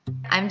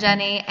I'm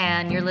Jenny,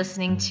 and you're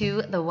listening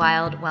to the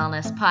Wild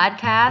Wellness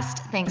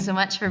Podcast. Thanks so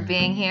much for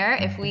being here.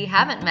 If we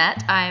haven't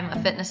met, I'm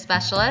a fitness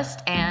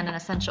specialist and an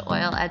essential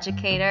oil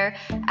educator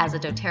as a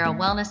doTERRA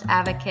wellness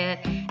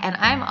advocate, and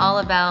I'm all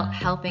about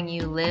helping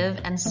you live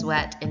and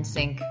sweat in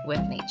sync with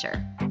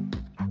nature.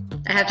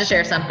 I have to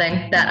share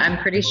something that I'm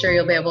pretty sure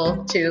you'll be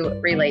able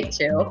to relate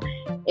to.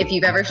 If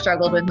you've ever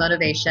struggled with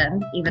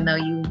motivation, even though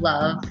you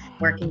love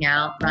working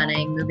out,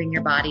 running, moving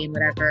your body in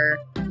whatever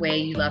way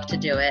you love to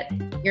do it,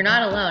 you're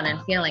not alone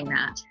in feeling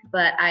that.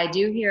 But I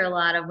do hear a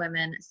lot of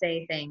women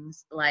say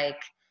things like,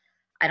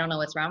 I don't know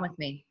what's wrong with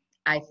me.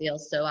 I feel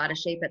so out of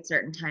shape at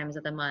certain times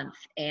of the month,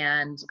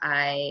 and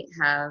I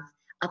have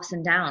ups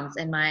and downs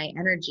in my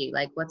energy,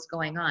 like what's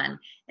going on?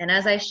 And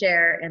as I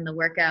share in the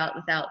Workout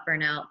Without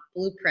Burnout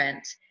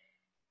Blueprint,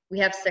 we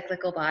have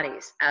cyclical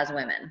bodies as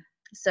women.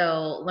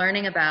 So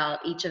learning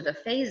about each of the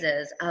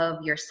phases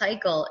of your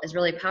cycle is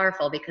really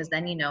powerful, because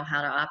then you know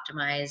how to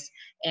optimize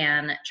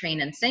and train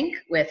in sync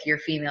with your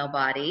female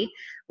body,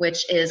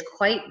 which is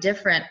quite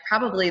different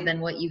probably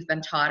than what you've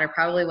been taught, or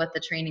probably what the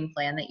training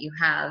plan that you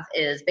have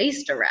is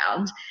based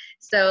around.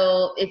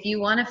 So if you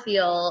want to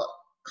feel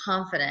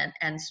confident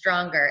and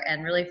stronger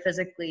and really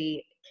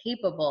physically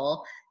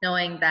capable,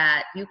 knowing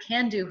that you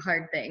can do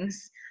hard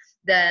things,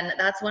 then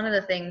that's one of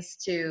the things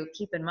to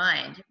keep in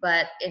mind.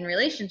 But in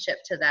relationship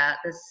to that,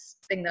 this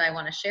thing that I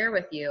want to share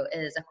with you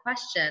is a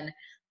question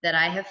that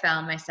I have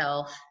found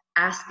myself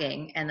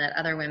asking, and that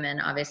other women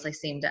obviously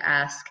seem to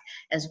ask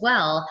as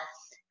well,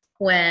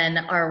 when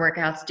our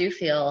workouts do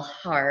feel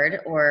hard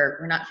or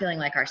we're not feeling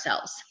like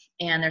ourselves.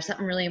 And there's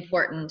something really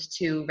important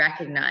to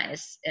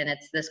recognize, and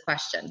it's this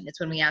question. It's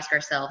when we ask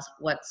ourselves,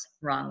 what's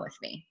wrong with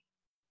me?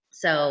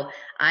 So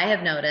I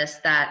have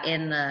noticed that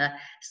in the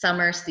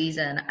summer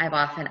season, I've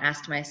often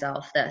asked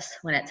myself this: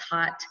 when it's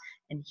hot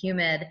and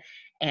humid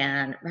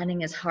and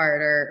running is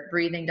harder,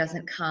 breathing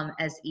doesn't come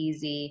as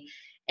easy.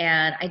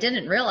 And I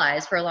didn't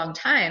realize for a long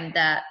time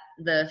that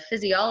the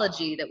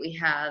physiology that we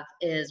have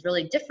is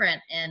really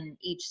different in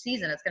each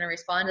season. It's going to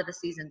respond to the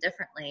season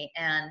differently.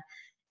 And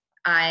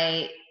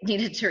I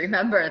needed to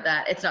remember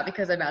that it's not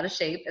because I'm out of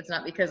shape. It's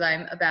not because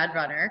I'm a bad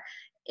runner.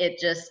 It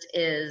just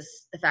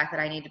is the fact that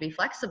I need to be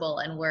flexible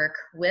and work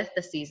with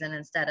the season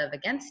instead of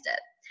against it.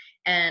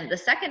 And the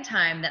second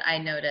time that I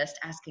noticed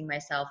asking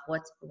myself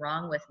what's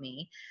wrong with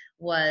me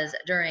was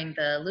during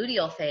the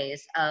luteal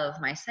phase of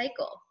my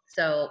cycle,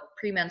 so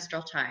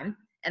premenstrual time.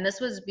 And this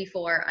was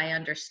before I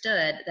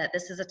understood that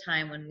this is a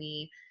time when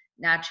we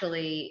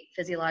naturally,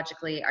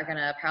 physiologically, are going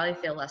to probably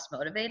feel less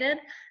motivated.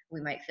 We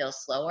might feel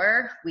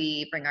slower.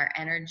 We bring our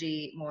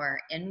energy more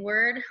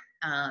inward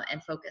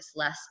and focus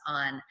less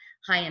on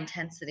high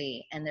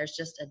intensity. And there's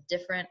just a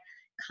different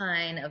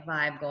kind of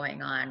vibe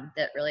going on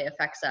that really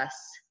affects us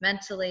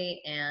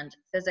mentally and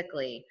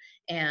physically.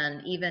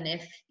 And even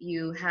if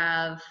you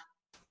have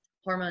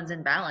hormones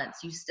in balance,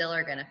 you still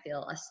are going to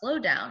feel a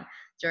slowdown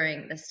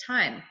during this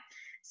time.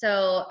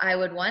 So I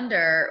would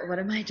wonder, what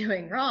am I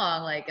doing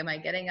wrong? Like, am I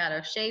getting out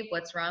of shape?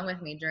 What's wrong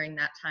with me during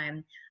that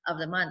time of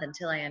the month,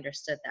 until I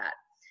understood that.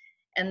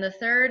 And the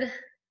third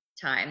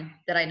time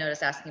that I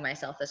noticed asking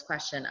myself this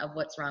question of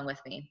what's wrong with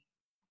me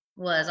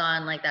was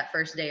on like that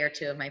first day or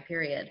two of my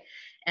period.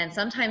 And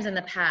sometimes in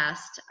the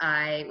past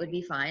I would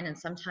be fine, and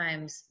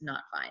sometimes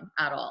not fine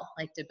at all,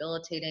 like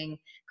debilitating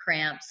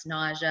cramps,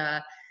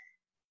 nausea,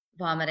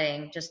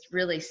 vomiting, just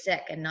really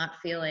sick and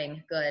not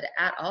feeling good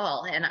at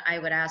all. And I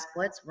would ask,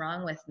 what's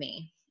wrong with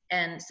me?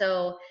 And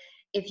so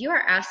if you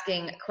are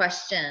asking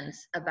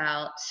questions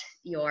about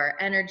your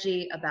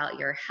energy, about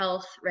your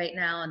health right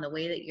now and the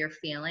way that you're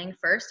feeling,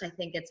 first, I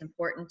think it's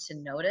important to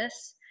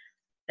notice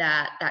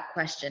that that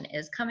question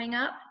is coming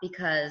up,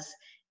 because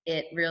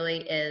it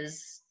really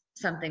is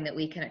something that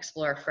we can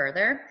explore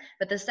further.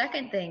 But the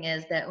second thing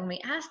is that when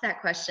we ask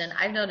that question,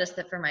 I've noticed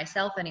that for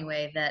myself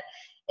anyway, that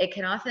it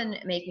can often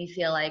make me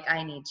feel like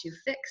I need to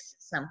fix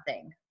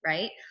something,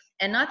 right?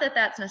 And not that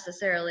that's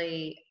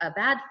necessarily a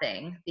bad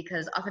thing,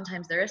 because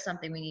oftentimes there is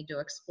something we need to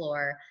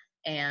explore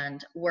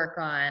and work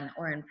on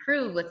or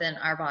improve within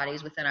our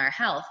bodies, within our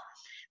health.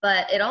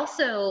 But it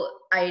also,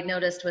 I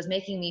noticed, was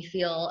making me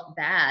feel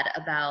bad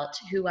about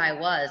who I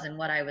was and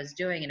what I was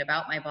doing, and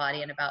about my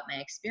body and about my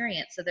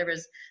experience. So there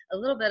was a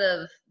little bit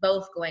of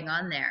both going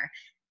on there.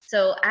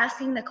 So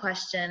asking the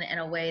question in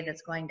a way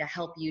that's going to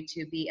help you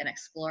to be an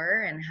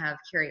explorer and have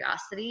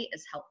curiosity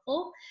is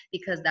helpful,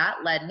 because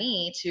that led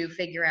me to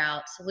figure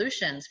out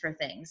solutions for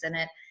things. And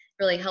it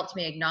really helped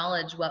me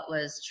acknowledge what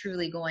was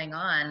truly going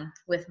on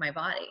with my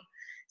body.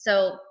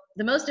 So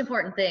the most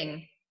important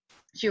thing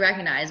to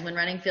recognize when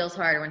running feels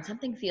hard, or when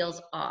something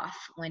feels off,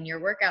 when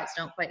your workouts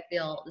don't quite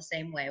feel the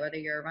same way, whether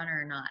you're a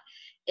runner or not,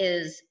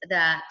 is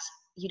that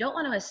you don't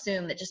want to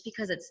assume that just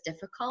because it's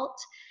difficult,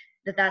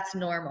 that that's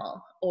normal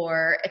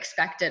or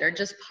expected or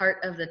just part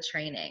of the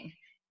training.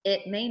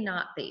 It may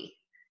not be.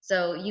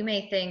 So you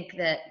may think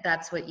that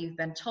that's what you've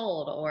been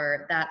told,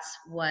 or that's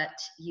what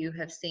you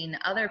have seen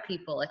other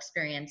people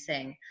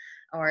experiencing,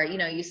 or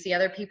you see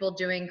other people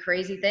doing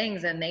crazy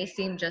things and they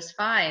seem just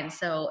fine,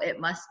 so it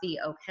must be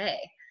okay.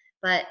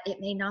 But it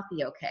may not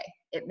be okay.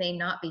 it may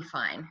not be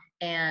fine.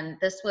 And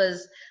this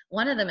was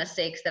one of the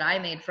mistakes that I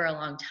made for a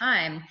long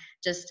time,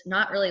 just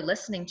not really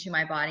listening to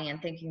my body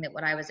and thinking that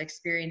what I was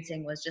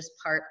experiencing was just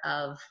part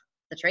of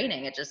the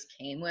training. It just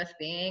came with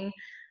being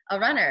a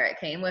runner. It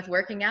came with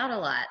working out a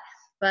lot.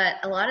 But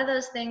a lot of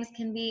those things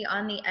can be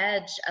on the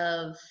edge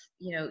of,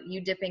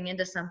 you dipping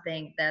into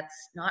something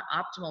that's not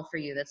optimal for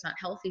you, that's not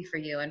healthy for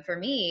you. And for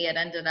me, it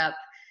ended up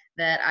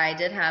that I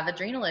did have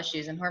adrenal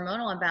issues and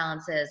hormonal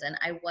imbalances, and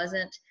I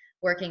wasn't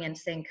working in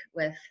sync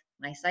with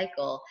my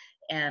cycle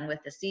and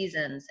with the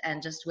seasons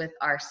and just with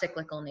our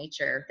cyclical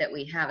nature that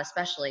we have,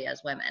 especially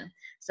as women.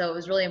 So it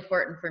was really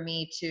important for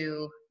me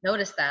to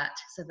notice that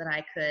so that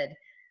I could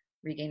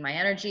regain my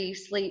energy,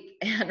 sleep,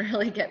 and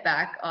really get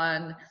back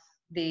on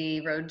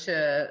the road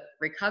to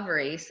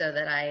recovery so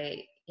that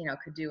I,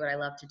 could do what I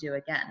love to do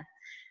again.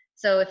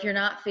 So if you're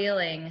not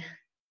feeling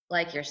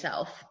like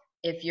yourself,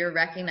 if you're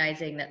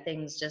recognizing that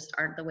things just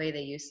aren't the way they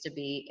used to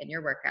be in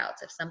your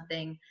workouts, if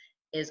something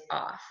is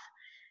off,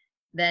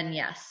 then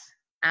yes,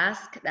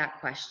 ask that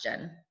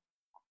question,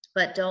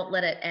 but don't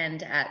let it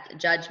end at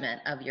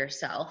judgment of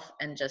yourself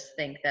and just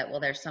think that, well,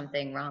 there's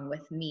something wrong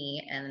with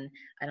me and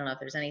I don't know if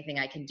there's anything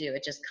I can do.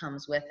 It just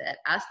comes with it.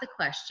 Ask the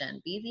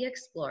question, be the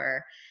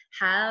explorer,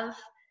 have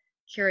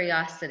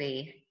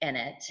curiosity in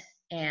it,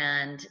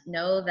 and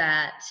know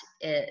that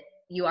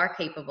you are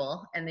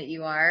capable and that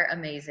you are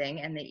amazing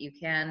and that you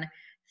can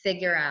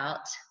figure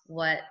out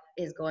what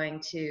is going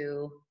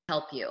to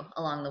help you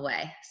along the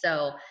way.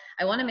 So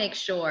I want to make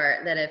sure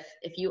that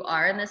if you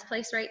are in this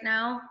place right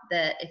now,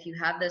 that if you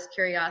have this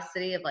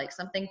curiosity of like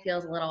something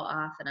feels a little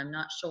off and I'm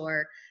not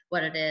sure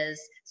what it is,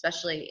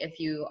 especially if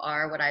you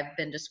are what I've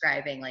been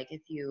describing, like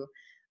if your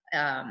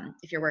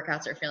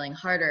workouts are feeling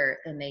harder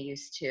than they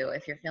used to,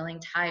 if you're feeling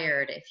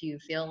tired, if you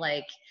feel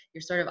like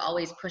you're sort of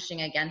always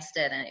pushing against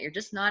it and you're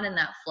just not in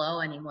that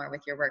flow anymore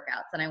with your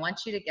workouts, then I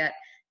want you to get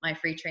my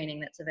free training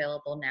that's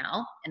available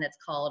now. And it's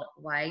called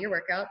Why Your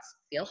Workouts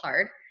Feel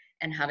Hard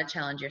and How to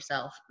Challenge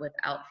Yourself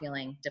Without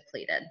Feeling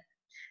Depleted.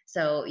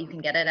 So you can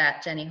get it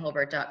at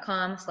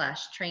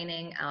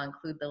jennyholbert.com/training. I'll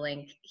include the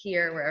link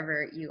here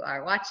wherever you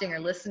are watching or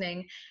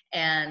listening.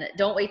 And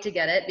don't wait to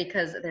get it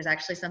because there's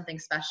actually something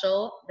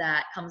special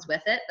that comes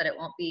with it, but it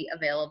won't be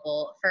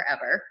available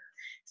forever.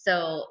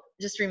 So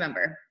just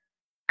remember,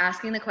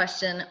 asking the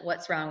question,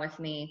 what's wrong with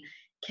me,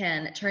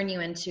 can turn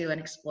you into an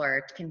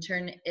explorer, can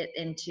turn it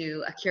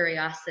into a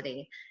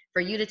curiosity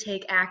for you to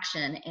take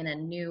action in a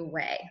new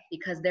way,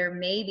 because there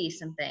may be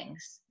some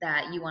things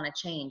that you want to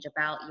change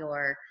about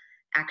your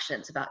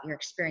actions, about your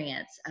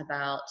experience,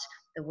 about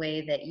the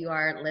way that you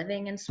are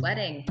living and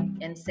sweating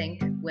in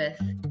sync with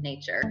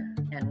nature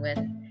and with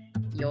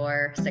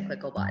your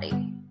cyclical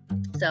body.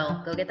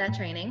 So go get that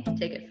training,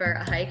 take it for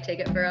a hike, take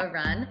it for a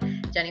run,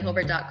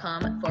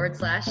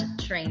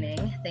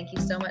 jennyholbert.com/training. Thank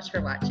you so much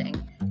for watching,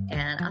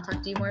 and I'll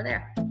talk to you more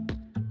there.